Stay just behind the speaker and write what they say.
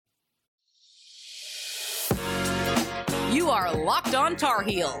are Locked On Tar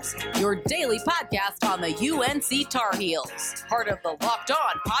Heels, your daily podcast on the UNC Tar Heels, part of the Locked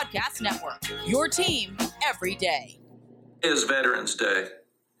On Podcast Network, your team every day. It is Veterans Day,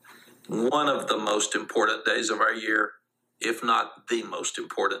 one of the most important days of our year, if not the most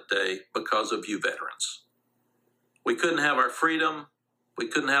important day, because of you veterans. We couldn't have our freedom, we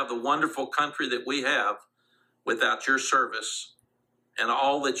couldn't have the wonderful country that we have without your service and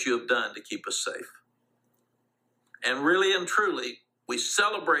all that you have done to keep us safe. And really and truly, we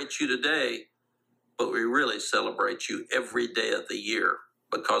celebrate you today, but we really celebrate you every day of the year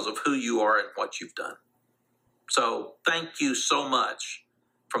because of who you are and what you've done. So thank you so much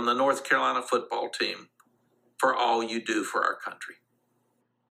from the North Carolina football team for all you do for our country.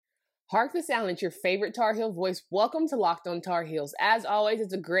 Hark the sound, it's your favorite Tar Heel voice. Welcome to Locked On Tar Heels. As always,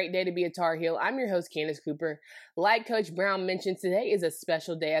 it's a great day to be a Tar Heel. I'm your host, Candace Cooper. Like Coach Brown mentioned, today is a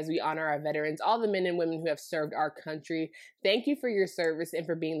special day as we honor our veterans, all the men and women who have served our country. Thank you for your service and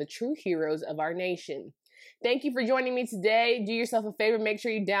for being the true heroes of our nation. Thank you for joining me today. Do yourself a favor. Make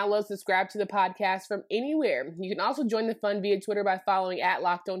sure you download, subscribe to the podcast from anywhere. You can also join the fun via Twitter by following at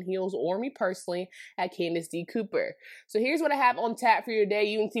Locked On Heels or me personally at Candace D. Cooper. So here's what I have on tap for you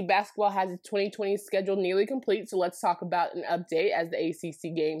today. UNC basketball has its 2020 schedule nearly complete. So let's talk about an update as the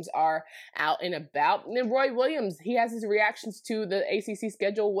ACC games are out and about. And then Roy Williams, he has his reactions to the ACC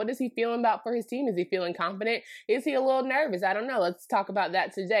schedule. What is he feeling about for his team? Is he feeling confident? Is he a little nervous? I don't know. Let's talk about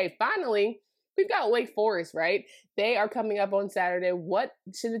that today. Finally, we've got Wake Forest, right? They are coming up on Saturday. What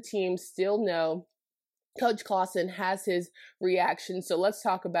should the team still know? Coach Clawson has his reaction. So let's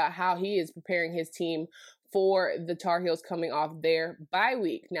talk about how he is preparing his team for the Tar Heels coming off their bye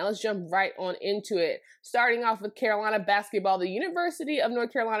week. Now let's jump right on into it. Starting off with Carolina basketball, the University of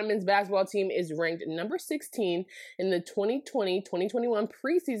North Carolina men's basketball team is ranked number 16 in the 2020-2021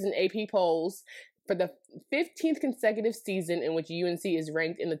 preseason AP polls for the 15th consecutive season in which UNC is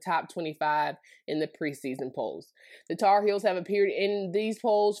ranked in the top 25 in the preseason polls. The Tar Heels have appeared in these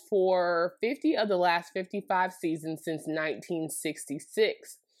polls for 50 of the last 55 seasons since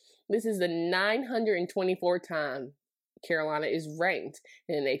 1966. This is the 924th time Carolina is ranked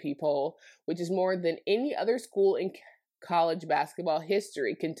in an AP poll, which is more than any other school in college basketball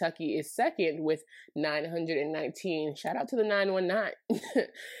history. Kentucky is second with 919. Shout out to the 919.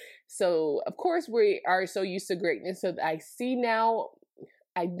 So, of course, we are so used to greatness. So I see now,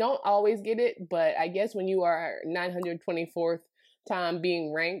 I don't always get it, but I guess when you are 924th time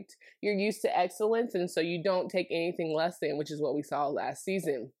being ranked, you're used to excellence. And so you don't take anything less than, which is what we saw last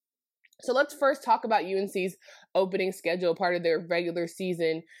season. So let's first talk about UNC's opening schedule, part of their regular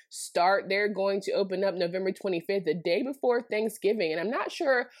season start. They're going to open up November 25th, the day before Thanksgiving. And I'm not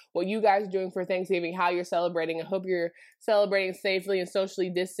sure what you guys are doing for Thanksgiving, how you're celebrating. I hope you're celebrating safely and socially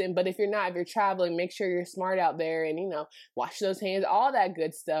distant. But if you're not, if you're traveling, make sure you're smart out there and, wash those hands, all that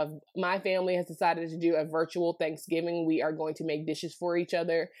good stuff. My family has decided to do a virtual Thanksgiving. We are going to make dishes for each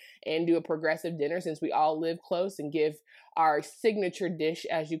other and do a progressive dinner since we all live close and give our signature dish,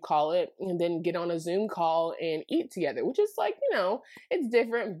 as you call it, and then get on a Zoom call and eat together, which is like, it's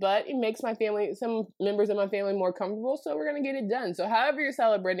different, but it makes some members of my family more comfortable. So we're going to get it done. So however you're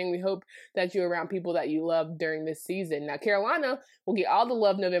celebrating, we hope that you're around people that you love during this season. Now, Carolina will get all the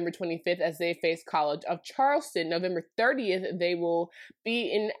love November 25th as they face College of Charleston. November 30th, they will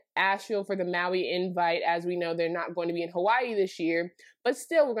be in Asheville for the Maui Invite. As we know, they're not going to be in Hawaii this year, but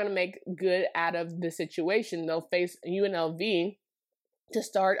still we're going to make good out of the situation. They'll face UNLV to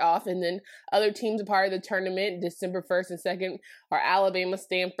start off, and then other teams a part of the tournament December 1st and 2nd are Alabama,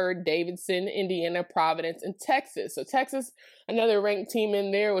 Stanford, Davidson, Indiana, Providence, and Texas. So Texas, another ranked team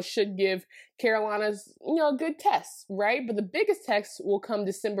in there, which should give Carolina's, a good test, right? But the biggest test will come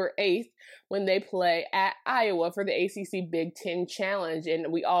December 8th when they play at Iowa for the ACC Big Ten Challenge.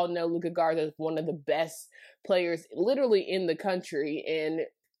 And we all know Luka Garza is one of the best players literally in the country, and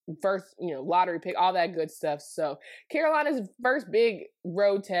first, lottery pick, all that good stuff. So Carolina's first big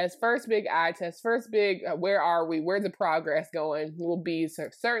road test, first big eye test, first big, where are we? Where's the progress going? Will be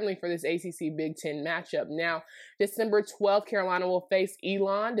certainly for this ACC Big Ten matchup. Now, December 12th, Carolina will face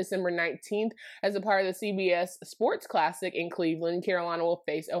Elon. December 19th, as a part of the CBS Sports Classic in Cleveland, Carolina will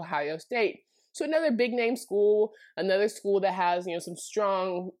face Ohio State. So another big name school, another school that has, some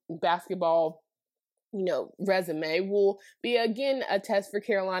strong basketball resume, will be again a test for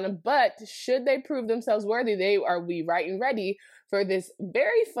Carolina. But should they prove themselves worthy, they are right and ready for this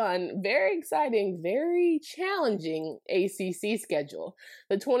very fun, very exciting, very challenging ACC schedule.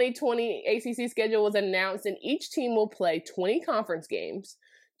 The 2020 ACC schedule was announced, and each team will play 20 conference games,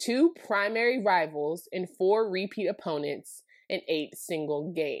 2 primary rivals, and 4 repeat opponents in 8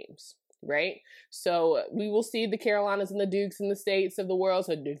 single games. right? So we will see the Carolinas and the Dukes and the States of the world.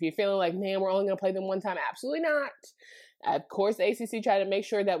 So if you're feeling like, man, we're only going to play them one time, absolutely not. Of course, the ACC try to make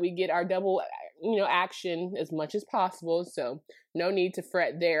sure that we get our double, action as much as possible. So no need to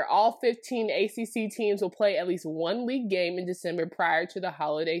fret there. All 15 ACC teams will play at least one league game in December prior to the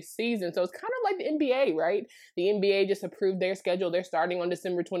holiday season. So it's kind of like the NBA, right? The NBA just approved their schedule. They're starting on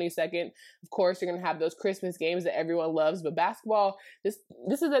December 22nd. Of course, you're going to have those Christmas games that everyone loves. But basketball, this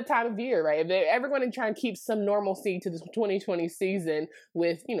is the time of year, right? If they're ever going to try and keep some normalcy to the 2020 season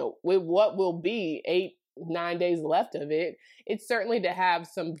with what will be 8-9 days left of it, it's certainly to have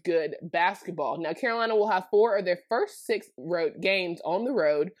some good basketball. Now, Carolina will have 4 of their first 6 road games on the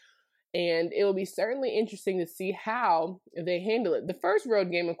road, and it will be certainly interesting to see how they handle it. The first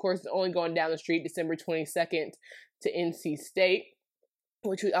road game, of course, is only going down the street December 22nd to NC State,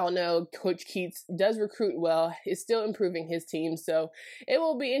 which we all know Coach Keats does recruit well, is still improving his team. So it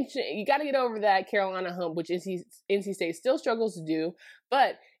will be interesting. You got to get over that Carolina hump, which NC State still struggles to do,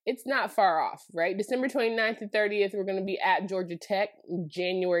 but it's not far off, right? December 29th and 30th, we're going to be at Georgia Tech.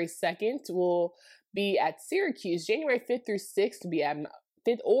 January 2nd, we'll be at Syracuse. January 5th through 6th will be at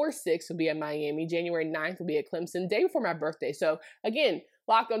 5th or 6th will be at Miami. January 9th will be at Clemson, day before my birthday. So again,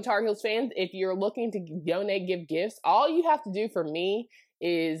 Locked On Tar Heels fans, if you're looking to donate, give gifts, all you have to do for me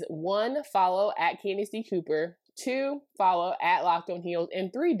is 1, follow at Candace D. Cooper, 2, follow at Locked On Heels,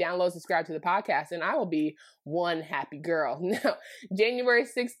 and 3, download, subscribe to the podcast, and I will be one happy girl. Now, January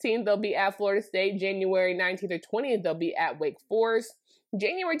 16th, they'll be at Florida State. January 19th or 20th, they'll be at Wake Forest.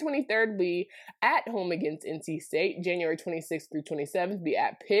 January 23rd, be at home against NC State. January 26th through 27th, be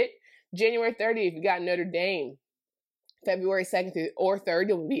at Pitt. January 30th, you got Notre Dame. February 2nd or 3rd,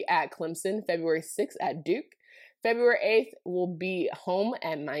 you'll be at Clemson. February 6th at Duke. February 8th will be home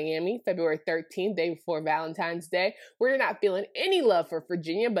at Miami. February 13th, day before Valentine's Day. We're not feeling any love for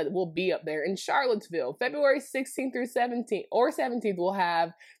Virginia, but we'll be up there in Charlottesville. February 16th through 17th or 17th, we'll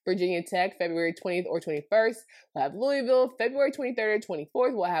have Virginia Tech. February 20th or 21st, we'll have Louisville. February 23rd or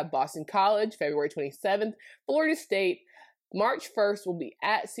 24th, we'll have Boston College. February 27th, Florida State. March 1st will be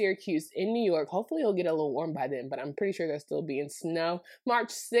at Syracuse in New York. Hopefully it'll get a little warm by then, but I'm pretty sure there'll still be in snow. March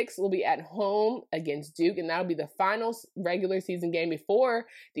 6th will be at home against Duke, and that'll be the final regular season game before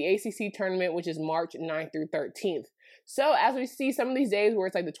the ACC tournament, which is March 9th through 13th. So as we see some of these days where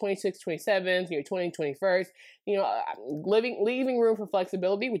it's like the 26th, 27th, 20th, 21st, leaving room for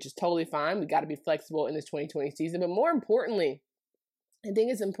flexibility, which is totally fine. We got to be flexible in this 2020 season. But more importantly, I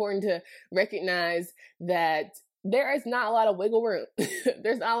think it's important to recognize that there is not a lot of wiggle room.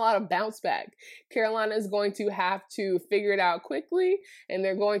 There's not a lot of bounce back. Carolina is going to have to figure it out quickly, and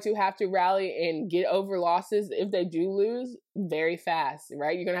they're going to have to rally and get over losses if they do lose very fast,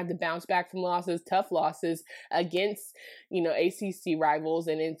 right? You're going to have to bounce back from losses, tough losses against, ACC rivals,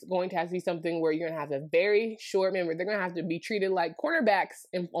 and it's going to have to be something where you're going to have a very short memory. They're going to have to be treated like cornerbacks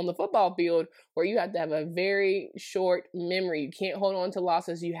on the football field, where you have to have a very short memory. You can't hold on to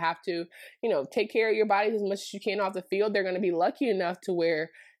losses. You have to, take care of your bodies as much as you can off the field. They're going to be lucky enough to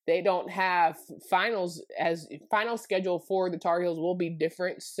where they don't have final schedule for the Tar Heels will be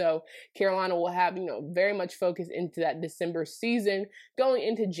different. So Carolina will have, very much focus into that December season. Going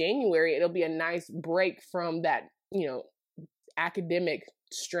into January, it'll be a nice break from that, academic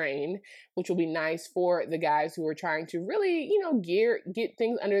strain, which will be nice for the guys who are trying to really, get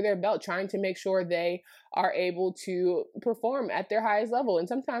things under their belt, trying to make sure they are able to perform at their highest level. And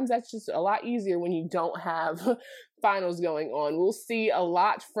sometimes that's just a lot easier when you don't have finals going on. We'll see a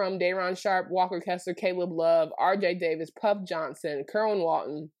lot from Day'Ron Sharpe, Walker Kessler, Caleb Love, RJ Davis, Puff Johnson, Kerwin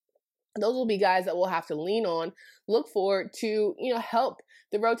Walton. Those will be guys that we'll have to lean on, look forward to, help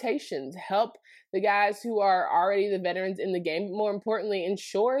the rotations, help the guys who are already the veterans in the game, but more importantly,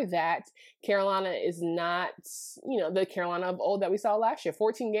 ensure that Carolina is not, the Carolina of old that we saw last year.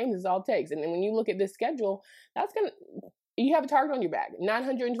 14 games is all it takes. And then when you look at this schedule, you have a target on your back.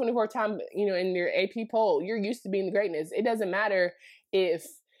 924 times, in your AP poll, you're used to being the greatness. It doesn't matter if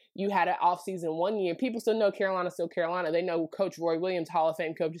you had an offseason one year. People still know Carolina's still Carolina. They know Coach Roy Williams, Hall of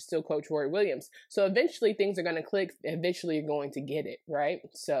Fame coach, is still Coach Roy Williams. So eventually things are going to click. Eventually you're going to get it, right?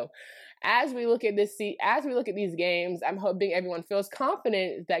 So as we look at these games, I'm hoping everyone feels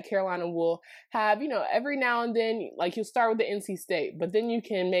confident that Carolina will have, every now and then, like you'll start with the NC State, but then you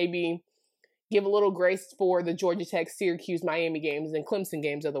can maybe give a little grace for the Georgia Tech, Syracuse, Miami games, and Clemson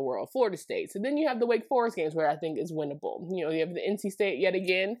games of the world, Florida State. So then you have the Wake Forest games where I think is winnable. You have the NC State yet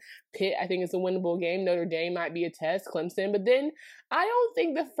again. Pitt, I think, is a winnable game. Notre Dame might be a test. Clemson. But then I don't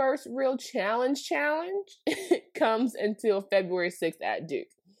think the first real challenge comes until February 6th at Duke.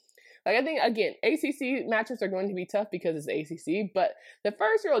 Like, I think, again, ACC matchups are going to be tough because it's ACC, but the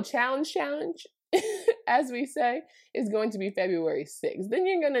first real challenge, as we say, is going to be February 6th. Then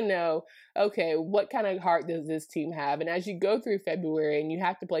you're going to know, okay, what kind of heart does this team have? And as you go through February and you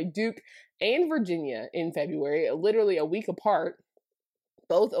have to play Duke and Virginia in February, literally a week apart,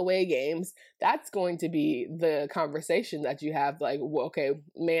 both away games, that's going to be the conversation that you have, like, well, okay,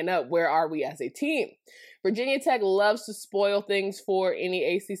 man up, where are we as a team? Virginia Tech loves to spoil things for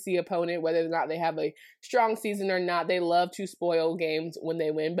any ACC opponent, whether or not they have a strong season or not. They love to spoil games when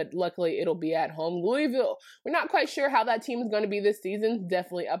they win, but luckily it'll be at home. Louisville, we're not quite sure how that team is going to be this season,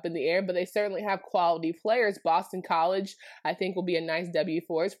 definitely up in the air, but they certainly have quality players. Boston College, I think, will be a nice W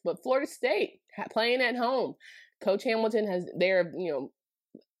for us, but Florida State, playing at home. Coach Hamilton has their,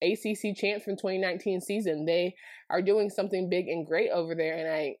 ACC champs from 2019 season. They are doing something big and great over there.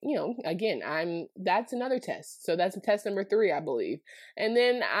 And that's another test. So that's test number 3, I believe. And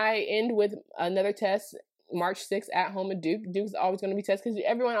then I end with another test, March 6th at home at Duke. Duke's always going to be tested because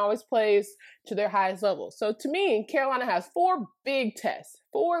everyone always plays to their highest level. So to me, Carolina has 4 big tests,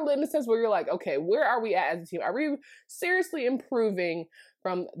 4 litmus tests where you're like, okay, where are we at as a team? Are we seriously improving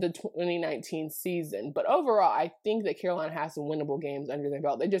from the 2019 season? But overall, I think that Carolina has some winnable games under their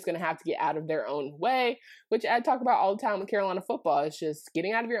belt. They're just going to have to get out of their own way, which I talk about all the time with Carolina football. It's just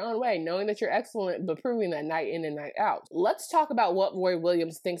getting out of your own way, knowing that you're excellent, but proving that night in and night out. Let's talk about what Roy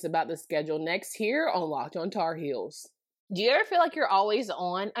Williams thinks about the schedule next here on Locked on Tar Heels. Do you ever feel like you're always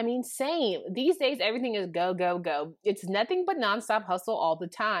on? I mean, same. These days, everything is go, go, go. It's nothing but nonstop hustle all the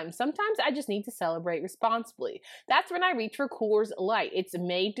time. Sometimes I just need to celebrate responsibly. That's when I reach for Coors Light. It's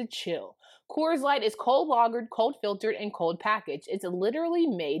made to chill. Coors Light is cold lagered, cold filtered, and cold packaged. It's literally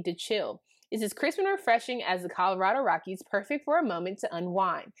made to chill. It's as crisp and refreshing as the Colorado Rockies, perfect for a moment to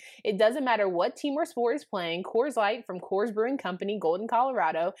unwind. It doesn't matter what team or sport is playing, Coors Light from Coors Brewing Company, Golden,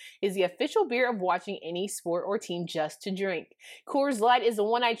 Colorado, is the official beer of watching any sport or team just to drink. Coors Light is the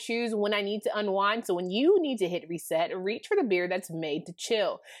one I choose when I need to unwind, so when you need to hit reset, reach for the beer that's made to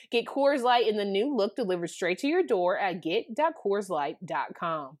chill. Get Coors Light in the new look delivered straight to your door at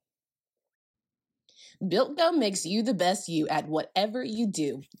get.coorslight.com. Built Go makes you the best you at whatever you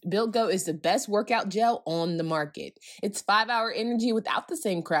do. Built Go is the best workout gel on the market. It's 5-hour energy without the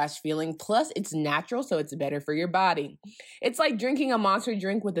same crash feeling, plus it's natural, so it's better for your body. It's like drinking a Monster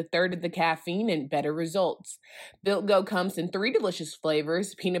drink with 1/3 of the caffeine and better results. Built Go comes in 3 delicious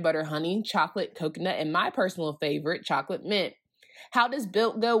flavors: peanut butter honey, chocolate coconut, and my personal favorite, chocolate mint. How does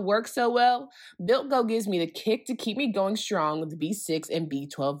Built Go work so well? Built Go gives me the kick to keep me going strong with B6 and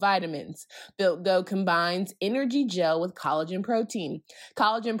B12 vitamins. Built Go combines energy gel with collagen protein.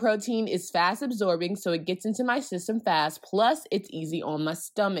 Collagen protein is fast absorbing, so it gets into my system fast, plus it's easy on my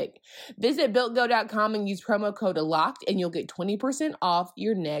stomach. Visit BuiltGo.com and use promo code LOCKED and you'll get 20% off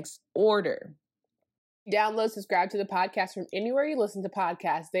your next order. Download, subscribe to the podcast from anywhere you listen to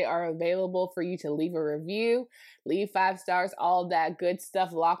podcasts. They are available for you to leave a review, leave 5 stars, all that good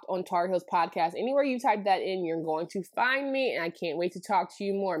stuff. Locked on Tar Heels podcast. Anywhere you type that in, you're going to find me, and I can't wait to talk to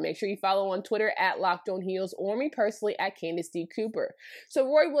you more. Make sure you follow on Twitter at Locked on Heels or me personally at Candace D. Cooper. So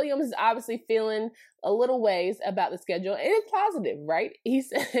Roy Williams is obviously feeling a little ways about the schedule, and it's positive, right? He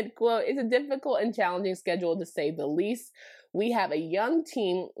said, quote, "It's a difficult and challenging schedule to say the least. We have a young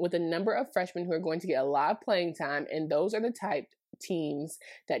team with a number of freshmen who are going to get a lot of playing time, and those are the type teams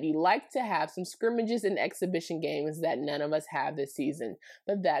that you like to have some scrimmages and exhibition games that none of us have this season.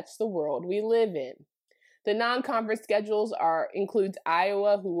 But that's the world we live in." The non-conference schedules includes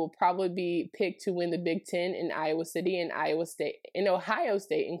Iowa, who will probably be picked to win the Big Ten, in Iowa City, and Ohio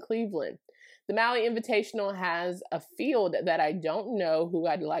State, and Cleveland. The Maui Invitational has a field that I don't know who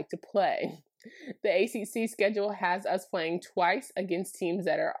I'd like to play. The ACC schedule has us playing twice against teams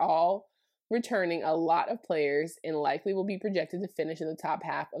that are all returning a lot of players and likely will be projected to finish in the top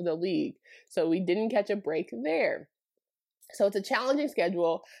half of the league. So we didn't catch a break there. So it's a challenging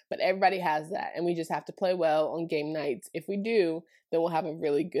schedule, but everybody has that, and we just have to play well on game nights. If we do, then we'll have a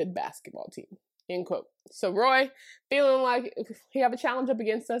really good basketball team. End quote. So Roy, feeling like we have a challenge up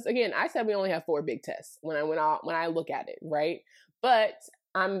against us. Again, I said we only have 4 big tests when I look at it, right? But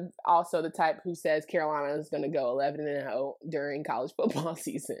I'm also the type who says Carolina is going to go 11-0 during college football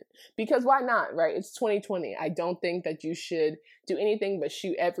season, because why not, right? It's 2020. I don't think that you should do anything but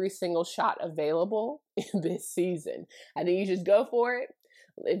shoot every single shot available in this season. I think you should go for it.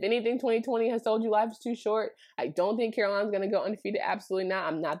 If anything, 2020 has told you life is too short. I don't think Carolina's going to go undefeated. Absolutely not.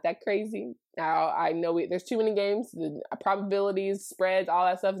 I'm not that crazy. Now, I know there's too many games. The probabilities, spreads, all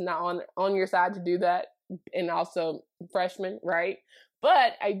that stuff is not on your side to do that. And also freshmen, right?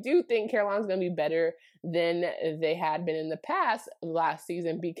 But I do think Carolina's going to be better than they had been in the past last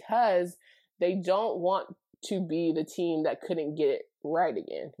season because they don't want to be the team that couldn't get it right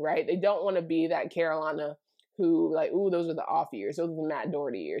again, right? They don't want to be that Carolina who like, ooh, those are the off years. Those are the Matt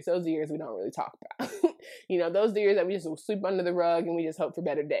Doherty years. Those are the years we don't really talk about. Those are the years that we just sweep under the rug and we just hope for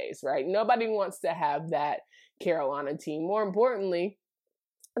better days, right? Nobody wants to have that Carolina team. More importantly,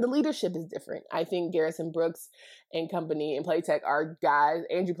 the leadership is different. I think Garrison Brooks and company and Playtech are guys,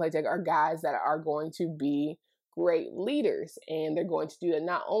 Andrew Playtech are guys that are going to be great leaders. And they're going to do that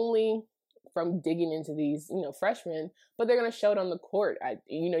not only from digging into these, freshmen, but they're going to show it on the court.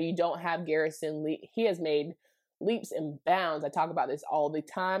 You don't have Garrison. He has made leaps and bounds. I talk about this all the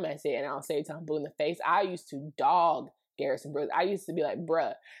time. I say it and I'll say it till I'm blue in the face. I used to dog Garrison Brooks. I used to be like,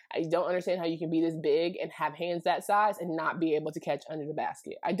 bruh, I don't understand how you can be this big and have hands that size and not be able to catch under the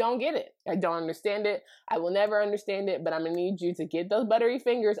basket. I don't get it. I don't understand it. I will never understand it, but I'm going to need you to get those buttery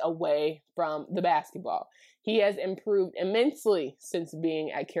fingers away from the basketball. He has improved immensely since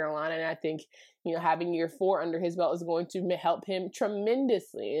being at Carolina, and I think, having year 4 under his belt is going to help him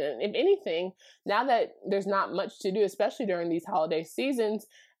tremendously. And if anything, now that there's not much to do, especially during these holiday seasons,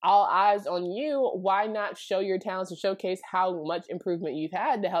 all eyes on you, why not show your talents and showcase how much improvement you've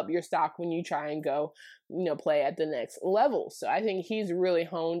had to help your stock when you try and go, play at the next level. So I think he's really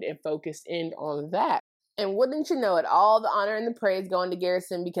honed and focused in on that. And wouldn't you know it, all the honor and the praise going to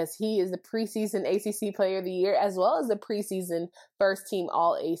Garrison because he is the preseason ACC Player of the Year as well as the preseason first team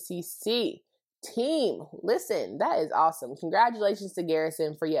All-ACC team. Listen, that is awesome. Congratulations to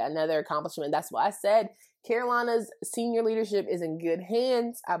Garrison for yet another accomplishment. That's why I said Carolina's senior leadership is in good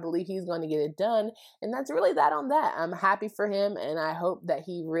hands. I believe he's going to get it done. And that's really that on that. I'm happy for him, and I hope that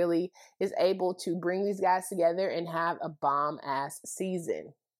he really is able to bring these guys together and have a bomb-ass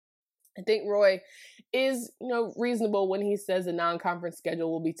season. I think Roy is, reasonable when he says the non-conference schedule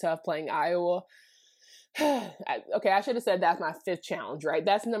will be tough playing Iowa. Okay, I should have said that's my 5th challenge, right?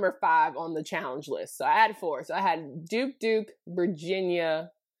 That's number 5 on the challenge list. So I had 4. So I had Duke, Virginia.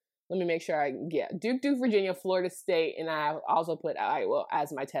 Let me make sure Duke, Virginia, Florida State, and I also put Iowa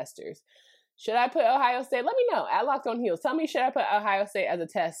as my testers. Should I put Ohio State? Let me know at Locked On Heels. Tell me, should I put Ohio State as a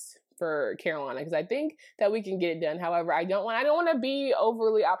test for Carolina? Because I think that we can get it done. However, I don't want to be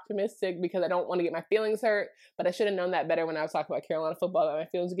overly optimistic because I don't want to get my feelings hurt, but I should have known that better when I was talking about Carolina football, that my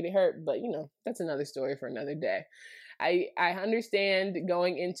feelings were getting hurt. But, that's another story for another day. I understand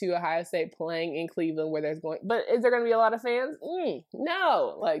going into Ohio State playing in Cleveland where but is there going to be a lot of fans?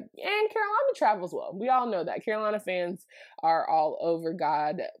 No. And Carolina travels well. We all know that. Carolina fans are all over.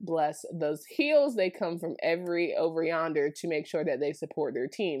 God bless those Heels. They come from over yonder to make sure that they support their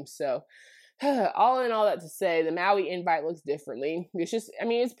team. So all in all that to say, the Maui invite looks differently.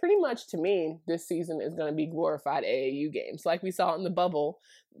 It's pretty much, to me, this season is going to be glorified AAU games. Like we saw in the bubble,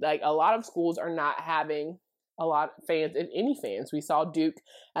 a lot of schools are not having a lot of fans, if any fans. We saw Duke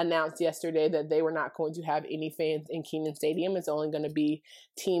announce yesterday that they were not going to have any fans in Kenan Stadium. It's only going to be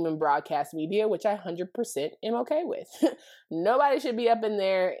team and broadcast media, which I 100% am okay with. Nobody should be up in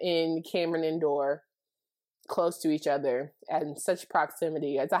there in Cameron Indoor close to each other and such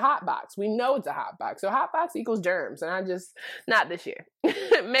proximity. It's a hot box. We know it's a hot box. So hot box equals germs. And not this year.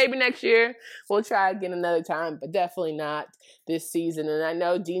 Maybe next year we'll try again another time, but definitely not this season. And I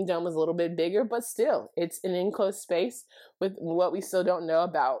know Dean Dome is a little bit bigger, but still it's an enclosed space with what we still don't know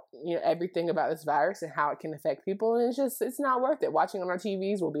about, everything about this virus and how it can affect people. And it's not worth it. Watching on our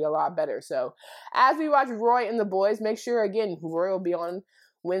TVs will be a lot better. So as we watch Roy and the boys, make sure again, Roy will be on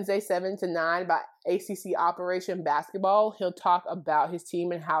Wednesday, 7 to 9 by ACC Operation Basketball. He'll talk about his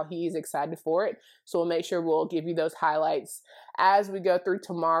team and how he is excited for it. So we'll make sure we'll give you those highlights as we go through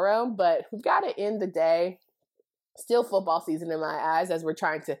tomorrow. But we've got to end the day. Still football season in my eyes as we're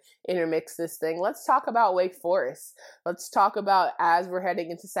trying to intermix this thing. Let's talk about Wake Forest. Let's talk about, as we're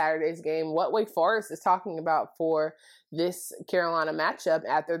heading into Saturday's game, what Wake Forest is talking about for this Carolina matchup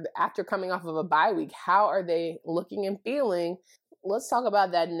after coming off of a bye week. How are they looking and feeling? Let's talk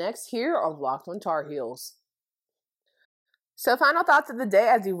about that next here on Locked On Tar Heels. So final thoughts of the day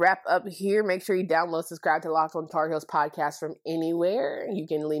as we wrap up here. Make sure you download, subscribe to Locked On Tar Heels podcast from anywhere. You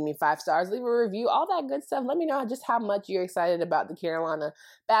can leave me 5 stars, leave a review, all that good stuff. Let me know just how much you're excited about the Carolina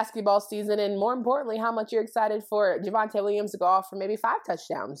basketball season, and more importantly, how much you're excited for Javonte Williams to go off for maybe 5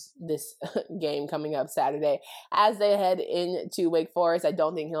 touchdowns this game coming up Saturday. As they head into Wake Forest, I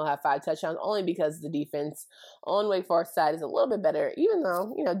don't think he'll have 5 touchdowns, only because the defense on Wake Forest side is a little bit better, even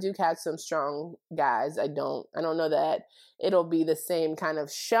though, Duke has some strong guys. I don't know that it'll be the same kind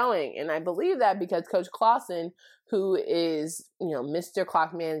of showing. And I believe that because Coach Clausen, who is, Mr.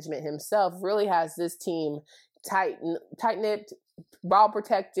 Clock Management himself, really has this team tight-knit, ball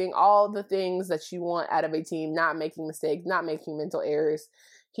protecting, all the things that you want out of a team, not making mistakes, not making mental errors.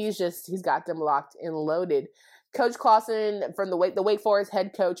 He's got them locked and loaded. Coach Clawson from the Wake Forest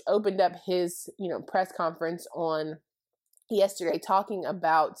head coach opened up his, press conference on yesterday talking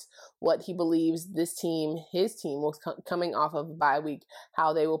about what he believes his team was coming off of a bye week,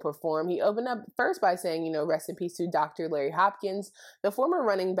 how they will perform. He opened up first by saying, rest in peace to Dr. Larry Hopkins, the former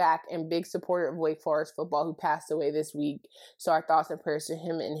running back and big supporter of Wake Forest football who passed away this week. So our thoughts and prayers to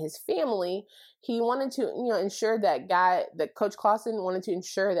him and his family. He wanted to, ensure that Coach Clawson wanted to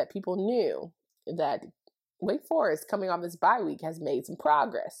ensure that people knew that Wake Forest coming off this bye week has made some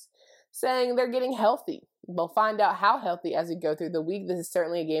progress, saying they're getting healthy. We'll find out how healthy as we go through the week. This is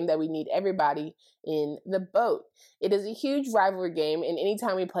certainly a game that we need everybody in the boat. It is a huge rivalry game, and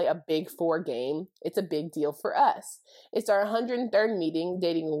anytime we play a Big Four game, it's a big deal for us. It's our 103rd meeting,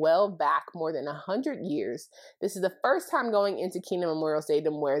 dating well back more than 100 years. This is the first time going into Keenan Memorial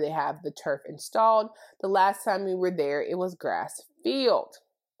Stadium where they have the turf installed. The last time we were there, it was grass field.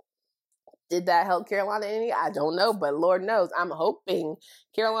 Did that help Carolina any? I don't know, but Lord knows, I'm hoping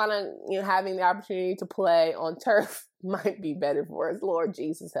Carolina, having the opportunity to play on turf might be better for us. Lord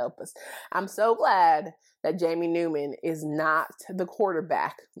Jesus, help us. I'm so glad that Jamie Newman is not the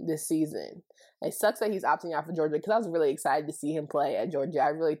quarterback this season. It sucks that he's opting out for Georgia because I was really excited to see him play at Georgia. I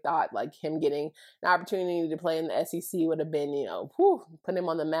really thought him getting an opportunity to play in the SEC would have been, put him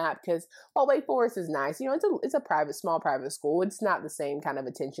on the map because, Wake Forest is nice. It's a small private school. It's not the same kind of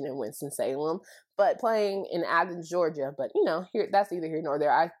attention in Winston-Salem, but playing in Athens, Georgia. But, that's neither here nor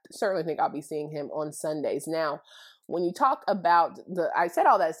there. I certainly think I'll be seeing him on Sundays. Now, when you talk about I said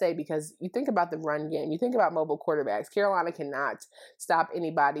all that to say because you think about the run game, you think about mobile quarterbacks. Carolina cannot stop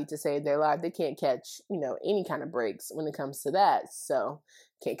anybody to save their life. They can't catch, any kind of breaks when it comes to that. So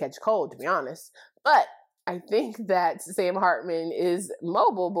can't catch a cold, to be honest. But I think that Sam Hartman is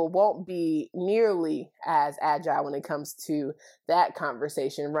mobile, but won't be nearly as agile when it comes to that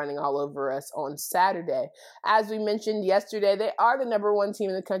conversation running all over us on Saturday. As we mentioned yesterday, they are the number one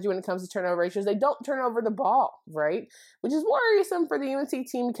team in the country when it comes to turnover ratios. They don't turn over the ball, right? Which is worrisome for the UNC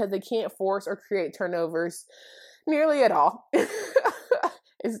team because they can't force or create turnovers nearly at all.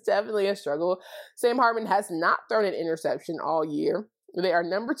 It's definitely a struggle. Sam Hartman has not thrown an interception all year. They are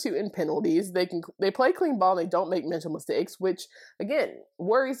number 2 in penalties. They play clean ball and they don't make mental mistakes, which, again,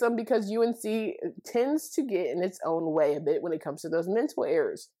 worrisome because UNC tends to get in its own way a bit when it comes to those mental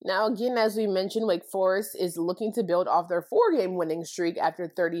errors. Now, again, as we mentioned, Wake Forest is looking to build off their 4-game winning streak after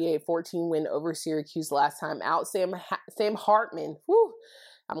 38-14 win over Syracuse last time out. Sam Hartman,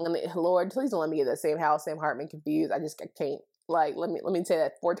 Lord, please don't let me get that Sam Hartman confused. I can't. Let me say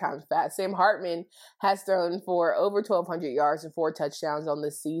that 4 times fast. Sam Hartman has thrown for over 1,200 yards and 4 touchdowns on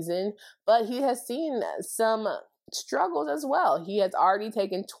this season, but he has seen some struggles as well. He has already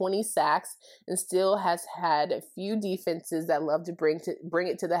taken 20 sacks and still has had a few defenses that love to bring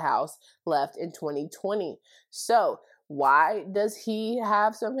it to the house left in 2020. So why does he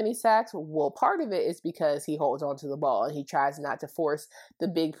have so many sacks? Well, part of it is because he holds on to the ball and he tries not to force the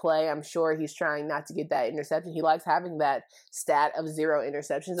big play. I'm sure he's trying not to get that interception. He likes having that stat of 0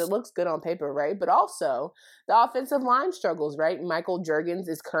 interceptions. It looks good on paper, right? But also the offensive line struggles, right? Michael Juergens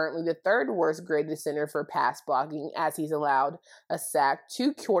is currently the 3rd worst graded center for pass blocking as he's allowed a sack,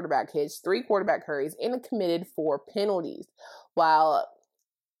 2 quarterback hits, 3 quarterback hurries, and committed 4 penalties. While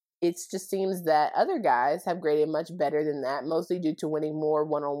it just seems that other guys have graded much better than that, mostly due to winning more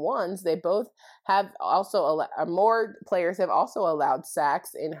one-on-ones. They both have also more players have also allowed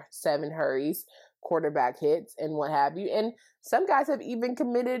sacks and 7 hurries, quarterback hits, and what have you. And some guys have even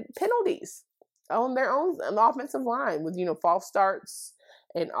committed penalties on their own offensive line with, false starts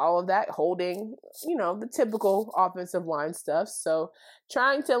and all of that, holding, the typical offensive line stuff. So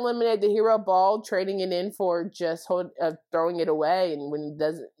trying to eliminate the hero ball, trading it in for just throwing it away, and when it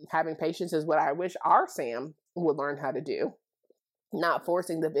doesn't, having patience is what I wish our Sam would learn how to do. Not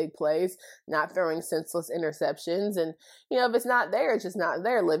forcing the big plays, not throwing senseless interceptions. And, if it's not there, it's just not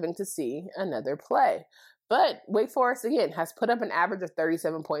there, living to see another play. But Wake Forest, again, has put up an average of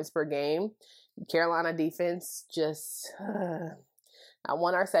 37 points per game. Carolina defense just... I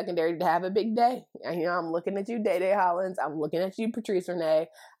want our secondary to have a big day. And, I'm looking at you, Day Hollins. I'm looking at you, Patrice Renee.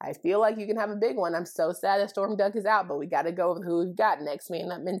 I feel like you can have a big one. I'm so sad that Storm Duck is out, but we got to go with who we've got. Next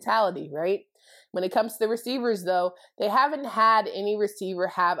man up mentality, right? When it comes to the receivers, though, they haven't had any receiver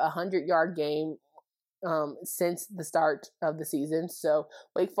have a 100-yard game since the start of the season. So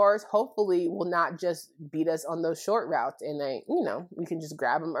Wake Forest hopefully will not just beat us on those short routes. And we can just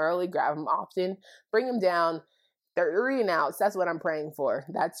grab them early, grab them often, bring them down. 3 and outs, that's what I'm praying for.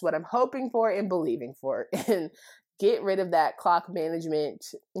 That's what I'm hoping for and believing for. And get rid of that clock management,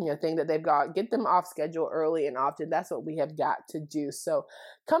 thing that they've got. Get them off schedule early and often. That's what we have got to do. So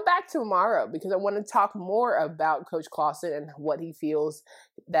come back tomorrow because I want to talk more about Coach Clawson and what he feels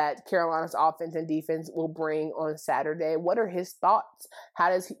that Carolina's offense and defense will bring on Saturday. What are his thoughts? How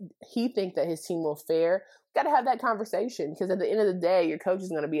does he think that his team will fare? Got to have that conversation because at the end of the day, your coach is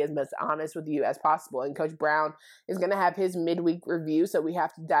going to be as much honest with you as possible. And Coach Brown is going to have his midweek review. So we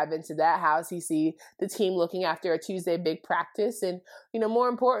have to dive into that. How does he see the team looking after a Tuesday big practice? And, more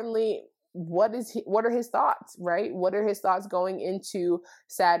importantly, what are his thoughts, right? What are his thoughts going into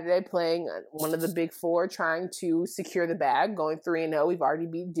Saturday playing one of the big four, trying to secure the bag, going 3-0. We've already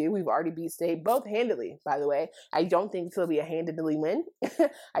beat Duke. We've already beat State, both handily, by the way. I don't think it's going to be a handedly win.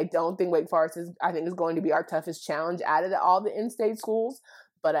 I don't think Wake Forest is going to be our toughest challenge out of all the in-state schools.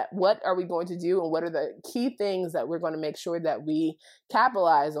 But what are we going to do and what are the key things that we're going to make sure that we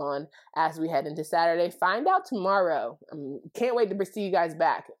capitalize on as we head into Saturday? Find out tomorrow. Can't wait to see you guys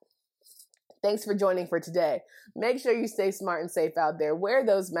back. Thanks for joining for today. Make sure you stay smart and safe out there. Wear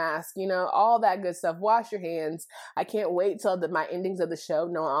those masks, all that good stuff. Wash your hands. I can't wait till my endings of the show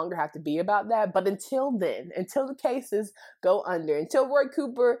no longer have to be about that. But until then, until the cases go under, until Roy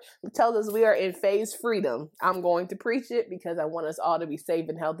Cooper tells us we are in phase freedom, I'm going to preach it because I want us all to be safe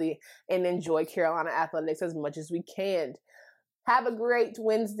and healthy and enjoy Carolina athletics as much as we can. Have a great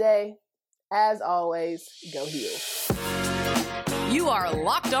Wednesday. As always, go Heels. You are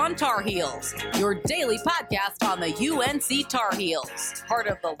Locked On Tar Heels, your daily podcast on the UNC Tar Heels, part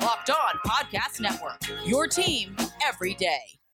of the Locked On Podcast Network, your team every day.